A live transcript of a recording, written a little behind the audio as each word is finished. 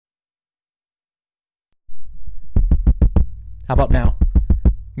How about now?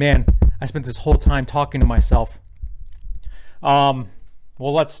 Man, I spent this whole time talking to myself. Well,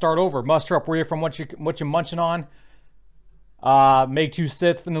 let's start over. Muster up, where you from? What you munching on? Meg 2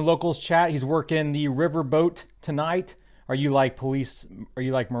 Sith from the locals chat. He's working the riverboat tonight. Are you like police? Are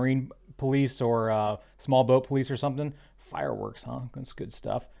you like marine police or small boat police or something? Fireworks, huh? That's good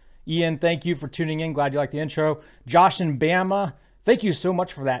stuff. Ian, thank you for tuning in. Glad you liked the intro. Josh and Bama, thank you so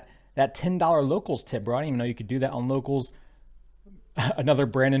much for that $10 locals tip, bro. I didn't even know you could do that on locals. Another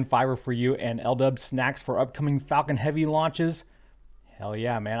Brandon Fiverr for you, and LW snacks for upcoming Falcon Heavy launches. Hell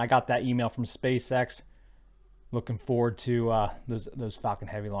yeah, man. I got that email from SpaceX. Looking forward to those Falcon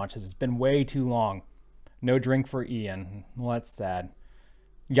Heavy launches. It's been way too long. No drink for Ian. Well, that's sad.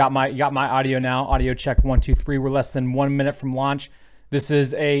 You got my audio now. Audio check 1, 2, 3. We're less than 1 minute from launch. This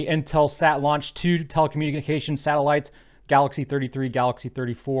is a Intelsat Launch 2 telecommunications satellites, Galaxy 33, Galaxy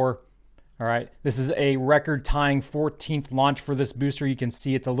 34. All right, this is a record-tying 14th launch for this booster. You can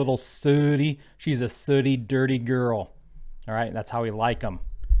see it's a little sooty. She's a sooty, dirty girl. All right, that's how we like them.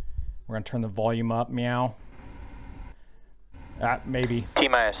 We're gonna turn the volume up, meow. Maybe.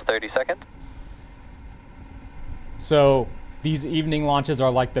 T-minus 30 seconds. So these evening launches are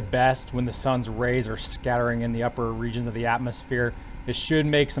like the best when the sun's rays are scattering in the upper regions of the atmosphere. It should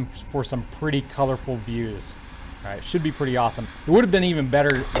make for some pretty colorful views. All right, should be pretty awesome. It would have been even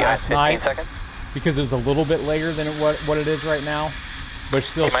better last night because it was a little bit later than what it is right now, but it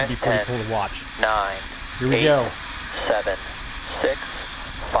still should be pretty cool to watch. 9. Here we go. 7, 6,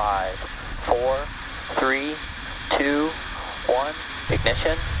 5, 4, 3, 2, 1.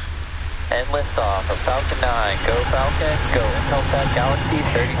 Ignition and liftoff of Falcon 9. Go Falcon. Go Intelsat Galaxy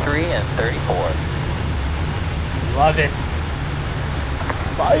 33 and 34. Love it.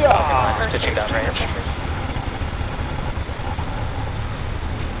 Fire! Falcon 9 switching down right here.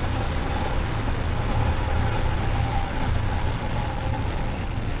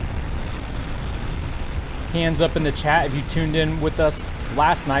 Hands up in the chat if you tuned in with us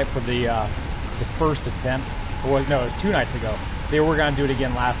last night for the first attempt. It was 2 nights ago. They were gonna do it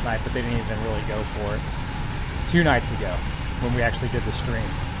again last night, but they didn't even really go for it. 2 nights ago when we actually did the stream.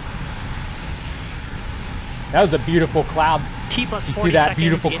 That was a beautiful cloud. T plus you see that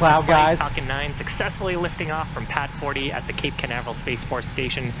beautiful cloud, guys? Falcon 9 successfully lifting off from Pad 40 at the Cape Canaveral Space Force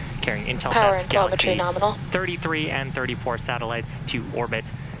Station, carrying Intelsat's Galaxy 33 and 34 satellites to orbit.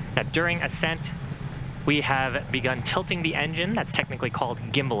 Now, during ascent, we have begun tilting the engine. That's technically called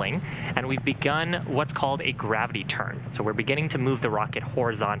gimbaling, and we've begun what's called a gravity turn. So we're beginning to move the rocket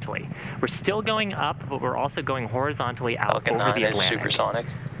horizontally. We're still going up, but we're also going horizontally out over the Atlantic. Supersonic.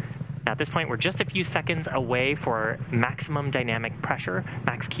 Now at this point, we're just a few seconds away for maximum dynamic pressure,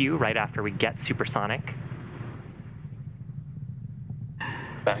 max Q, right after we get supersonic.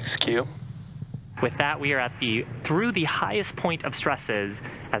 Max Q. With that, we are through the highest point of stresses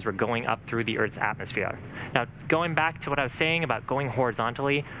as we're going up through the Earth's atmosphere. Now, going back to what I was saying about going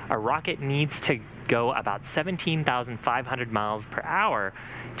horizontally, a rocket needs to go about 17,500 miles per hour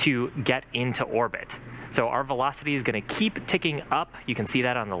to get into orbit. So our velocity is going to keep ticking up. You can see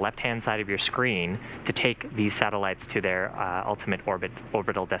that on the left-hand side of your screen to take these satellites to their ultimate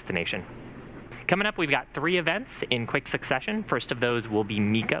orbital destination. Coming up, we've got 3 events in quick succession. First of those will be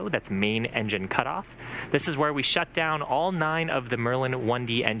MECO, that's main engine cutoff. This is where we shut down all 9 of the Merlin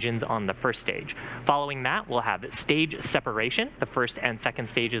 1D engines on the first stage. Following that, we'll have stage separation. The first and second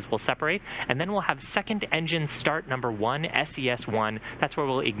stages will separate. And then we'll have second engine start number 1, SES-1. That's where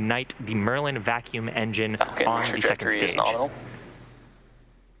we'll ignite the Merlin vacuum engine on the second stage. So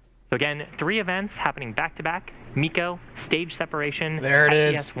again, 3 events happening back-to-back. MECO, stage separation, there it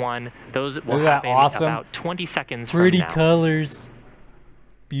is. SES-1. Those will happen about 20 seconds from now. Pretty colors.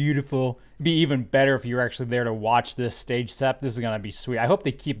 Beautiful. It'd be even better if you were actually there to watch this stage sep. This is going to be sweet. I hope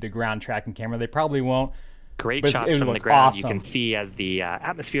they keep the ground tracking camera. They probably won't. Great shots from the ground. Awesome. You can see as the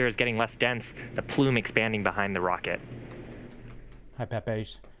atmosphere is getting less dense, the plume expanding behind the rocket. Hi, Pepe.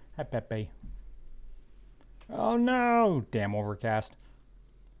 Hi, Pepe. Oh, no. Damn overcast.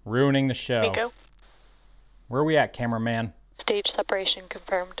 Ruining the show. MECO. Where are we at, cameraman? Stage separation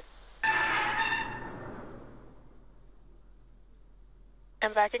confirmed.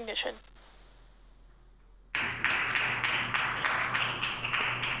 And back ignition.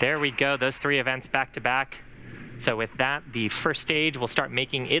 There we go. Those 3 events back to back. So with that, the first stage will start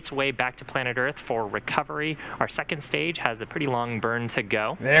making its way back to planet Earth for recovery. Our second stage has a pretty long burn to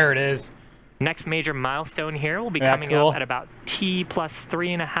go. There it is. Next major milestone here will be coming up at about T plus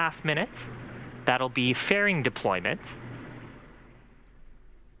 3.5 minutes. That'll be fairing deployment.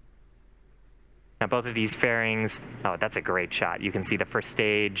 Now both of these fairings, oh, that's a great shot. You can see the first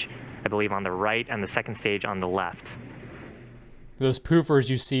stage, I believe, on the right and the second stage on the left. Those poofers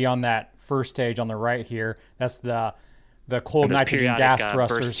you see on that first stage on the right here, that's the cold nitrogen gas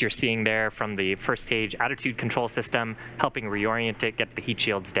thrusters. Bursts you're seeing there from the first stage attitude control system, helping reorient it, get the heat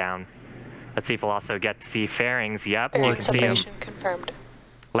shields down. Let's see if we'll also get to see fairings. Yep, you can see them. Separation confirmed.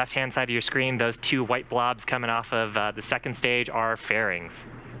 Left-hand side of your screen, those two white blobs coming off of the second stage are fairings.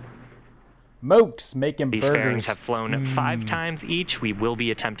 Mokes making These burgers. fairings have flown 5 times each. We will be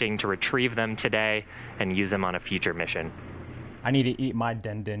attempting to retrieve them today and use them on a future mission. I need to eat my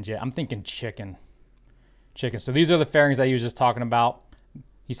dendinja. I'm thinking chicken. Chicken. So these are the fairings that he was just talking about.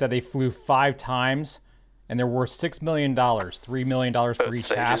 He said they flew 5 times, and they're worth $6 million, $3 million for each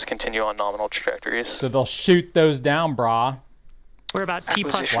half. Just continue on nominal trajectories. So they'll shoot those down, brah. We're about T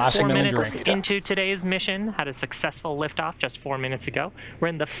plus Flash 4 them in a minutes drink. into today's mission. Had a successful liftoff just 4 minutes ago. We're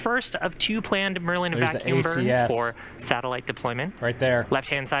in the first of 2 planned Merlin There's the vacuum burns ACS. for satellite deployment. Right there.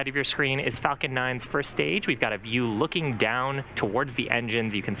 Left-hand side of your screen is Falcon 9's first stage. We've got a view looking down towards the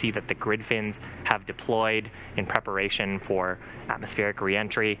engines. You can see that the grid fins have deployed in preparation for atmospheric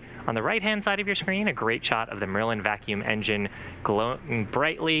reentry. On the right-hand side of your screen, a great shot of the Merlin vacuum engine glowing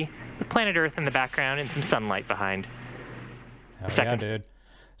brightly with planet Earth in the background and some sunlight behind. Oh, yeah, dude.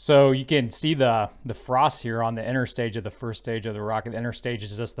 So you can see the frost here on the inner stage of the first stage of the rocket. The inner stage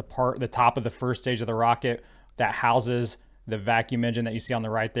is just the top of the first stage of the rocket that houses the vacuum engine that you see on the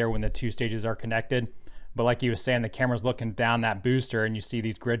right there when the 2 stages are connected. But like he was saying, the camera's looking down that booster and you see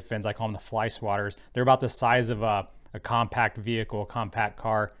these grid fins, I call them the fly swatters. They're about the size of a compact vehicle, a compact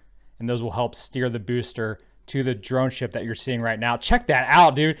car, and those will help steer the booster to the drone ship that you're seeing right now. Check that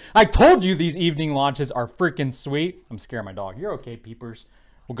out, dude. I told you these evening launches are freaking sweet. I'm scaring my dog. You're okay, peepers.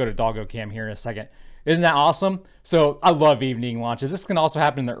 We'll go to doggo cam here in a second. Isn't that awesome? So I love evening launches. This can also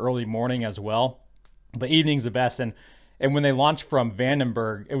happen in the early morning as well, but evening's the best. And when they launched from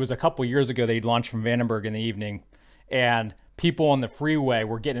Vandenberg, it was a couple years ago, they launched from Vandenberg in the evening, and people on the freeway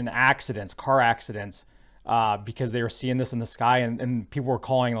were getting in accidents, car accidents, because they were seeing this in the sky, and people were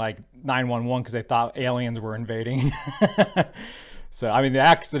calling like 911 because they thought aliens were invading. So I mean, the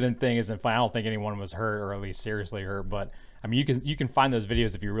accident thing isn't fun. I don't think anyone was hurt, or at least seriously hurt, but I mean, you can find those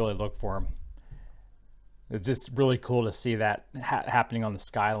videos if you really look for them. It's just really cool to see that happening on the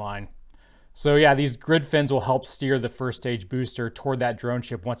skyline. So yeah, these grid fins will help steer the first stage booster toward that drone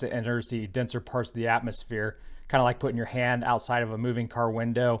ship once it enters the denser parts of the atmosphere. Kind of like putting your hand outside of a moving car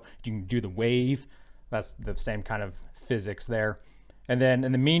window. You can do the wave. That's the same kind of physics there. And then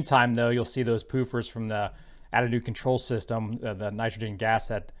in the meantime, though, you'll see those poofers from the attitude control system, the nitrogen gas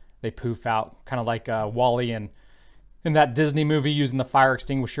that they poof out, kind of like Wall-E in that Disney movie, using the fire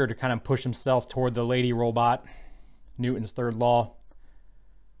extinguisher to kind of push himself toward the lady robot, Newton's third law.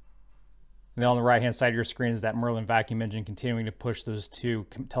 And then on the right-hand side of your screen is that Merlin vacuum engine continuing to push those 2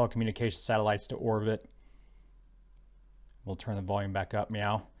 telecommunications satellites to orbit. We'll turn the volume back up,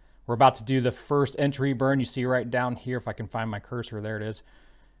 meow. We're about to do the first entry burn. You see right down here, if I can find my cursor, there it is.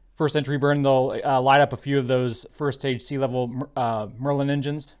 First entry burn, they'll light up a few of those first stage sea level Merlin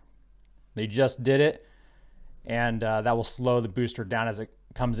engines. They just did it, and that will slow the booster down as it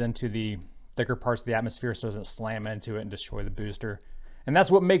comes into the thicker parts of the atmosphere so it doesn't slam into it and destroy the booster. And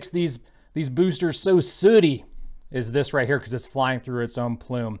that's what makes these boosters so sooty, is this right here, because it's flying through its own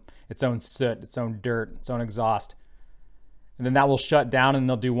plume, its own soot, its own dirt, its own exhaust. And then that will shut down, and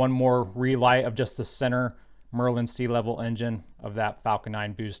they'll do one more relight of just the center Merlin sea level engine of that Falcon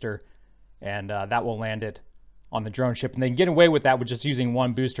 9 booster, and that will land it on the drone ship. And they can get away with that with just using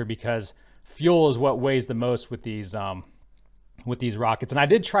one booster, because fuel is what weighs the most with these rockets. And I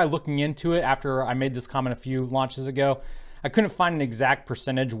did try looking into it after I made this comment a few launches ago. I couldn't find an exact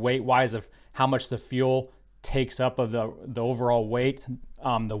percentage weight-wise of how much the fuel takes up of the overall weight,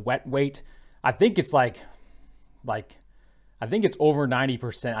 the wet weight. I think it's I think it's over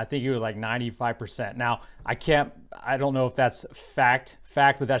 90%. I think it was like 95%. Now, I don't know if that's fact,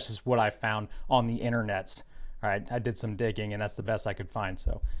 but that's just what I found on the internets. All right, I did some digging, and that's the best I could find.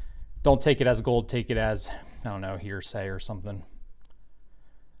 So don't take it as gold, take it as, I don't know, hearsay or something.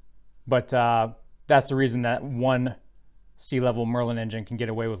 But that's the reason that one sea level Merlin engine can get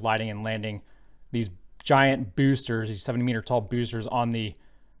away with lighting and landing these giant boosters, these 70-meter tall boosters on the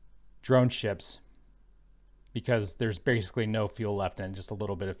drone ships, because there's basically no fuel left in it, just a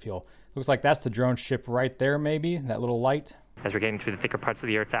little bit of fuel. Looks like that's the drone ship right there, maybe, that little light. As we're getting through the thicker parts of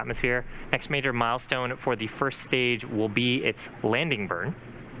the Earth's atmosphere, next major milestone for the first stage will be its landing burn.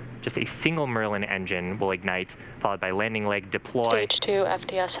 Just a single Merlin engine will ignite, followed by landing leg deploy. Stage 2,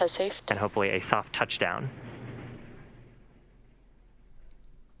 FTS has safed. And hopefully a soft touchdown.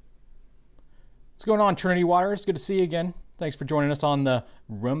 What's going on, Trinity Waters? Good to see you again. Thanks for joining us on the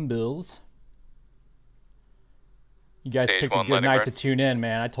Rumbles. You guys Stage picked a one, good landing night burn. to tune in,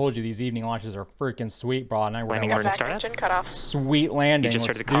 man. I told you these evening launches are freaking sweet, bro. And we're Landing gonna order watch startup. Engine cut off. sweet landing. You just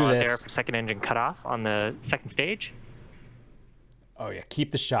Let's heard the do call out this. there for second engine cutoff on the second stage. Oh yeah,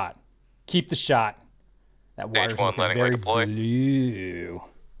 keep the shot. Keep the shot. That water's one, looking landing very rig deploy. blue.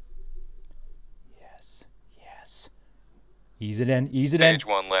 Yes, yes. Ease it in, ease it in. Stage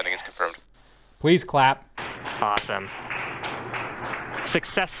 1 landing is confirmed. Please clap. Awesome.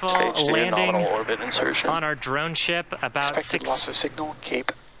 Successful Stage 2 landing nominal orbit insertion. on our drone ship about Expected loss of signal,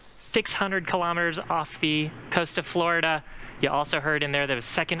 Cape. 600 kilometers off the coast of Florida. You also heard in there was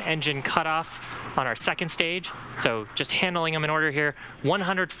second engine cutoff on our second stage. So just handling them in order here.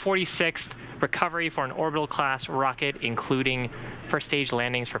 146th recovery for an orbital class rocket, including first stage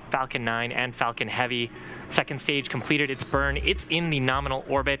landings for Falcon 9 and Falcon Heavy. Second stage completed its burn. It's in the nominal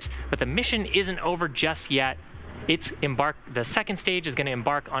orbit, but the mission isn't over just yet. The second stage is going to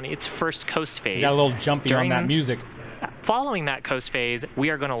embark on its first coast phase. You got a little jumpy on that music. Following that coast phase, we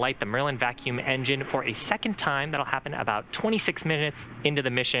are going to light the Merlin vacuum engine for a second time. That'll happen about 26 minutes into the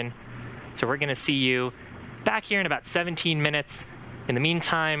mission. So we're going to see you back here in about 17 minutes. In the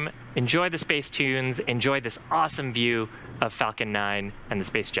meantime, enjoy the space tunes, enjoy this awesome view of Falcon 9 and the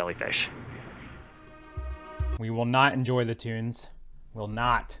space jellyfish. We will not enjoy the tunes. Will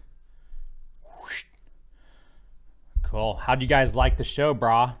not. Whoosh. Cool. How'd you guys like the show,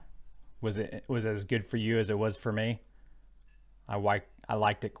 brah? Was it as good for you as it was for me? I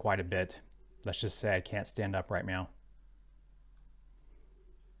liked it quite a bit. Let's just say I can't stand up right now.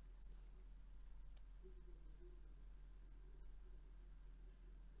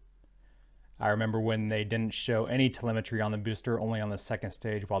 I remember when they didn't show any telemetry on the booster, only on the second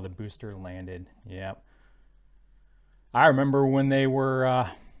stage while the booster landed. Yep. I remember when they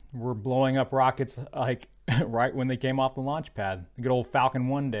were blowing up rockets like right when they came off the launch pad. The good old Falcon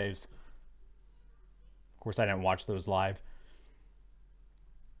 1 days. Of course, I didn't watch those live.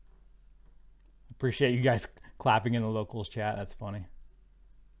 Appreciate you guys clapping in the locals chat. That's funny.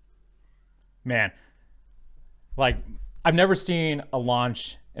 Man, like, I've never seen a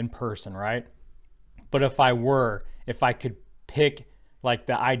launch in person, right? But if I could pick like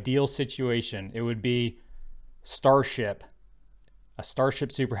the ideal situation, it would be a Starship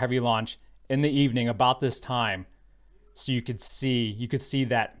Super Heavy launch in the evening about this time, so you could see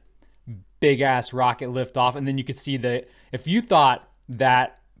that big ass rocket lift off, and then you could see if you thought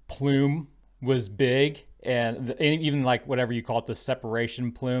that plume was big, and even like whatever you call it, the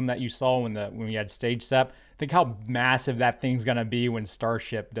separation plume that you saw when we had stage sep, think how massive that thing's gonna be when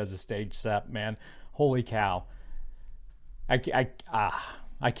Starship does a stage sep, man. Holy cow. I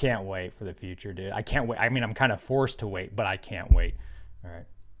can't wait for the future, dude. I can't wait. I mean, I'm kind of forced to wait, but I can't wait. All right.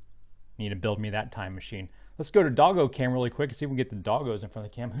 Need to build me that time machine. Let's go to Doggo Cam really quick and see if we can get the doggos in front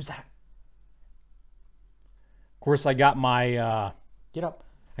of the cam. Who's that? Of course, I got my, get up.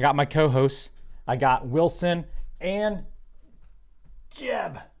 I got my co-hosts. I got Wilson and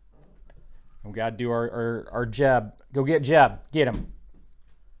Jeb. We got to do our Jeb. Go get Jeb. Get him.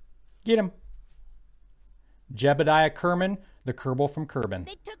 Get him. Jebediah Kerman, the Kerbal from Kerbin.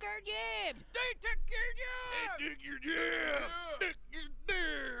 They took our jibs! They took your job! They took your job! Took your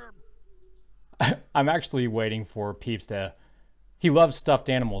job! I'm actually waiting for Peeps to... He loves stuffed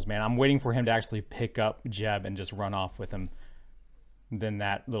animals, man. I'm waiting for him to actually pick up Jeb and just run off with him. Then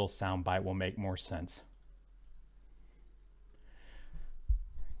that little sound bite will make more sense.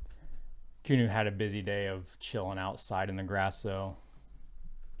 Kunu had a busy day of chilling outside in the grass, so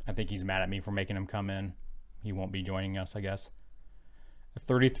I think he's mad at me for making him come in. He won't be joining us, I guess. A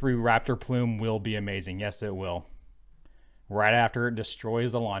 33 Raptor plume will be amazing. Yes, it will. Right after it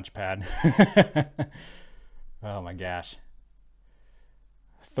destroys the launch pad. Oh my gosh.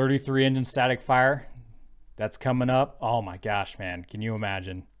 33 engine static fire. That's coming up. Oh my gosh, man. Can you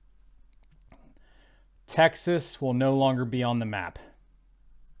imagine? Texas will no longer be on the map.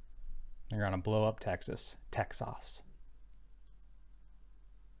 They're going to blow up Texas. Texas.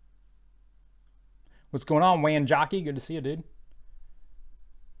 What's going on, Wayne Jockey? Good to see you, dude.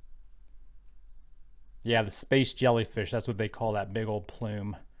 Yeah, the space jellyfish. That's what they call that big old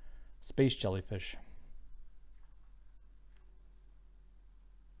plume. Space jellyfish.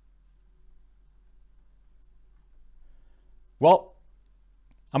 Well,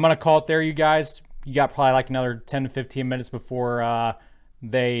 I'm going to call it there, you guys. You got probably like another 10 to 15 minutes before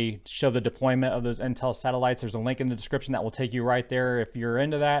they show the deployment of those Intel satellites. There's a link in the description that will take you right there. If you're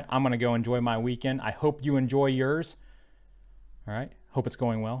into that, I'm going to go enjoy my weekend. I hope you enjoy yours. All right. Hope it's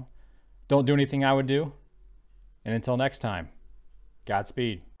going well. Don't do anything I would do. And until next time,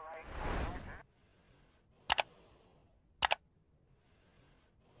 Godspeed.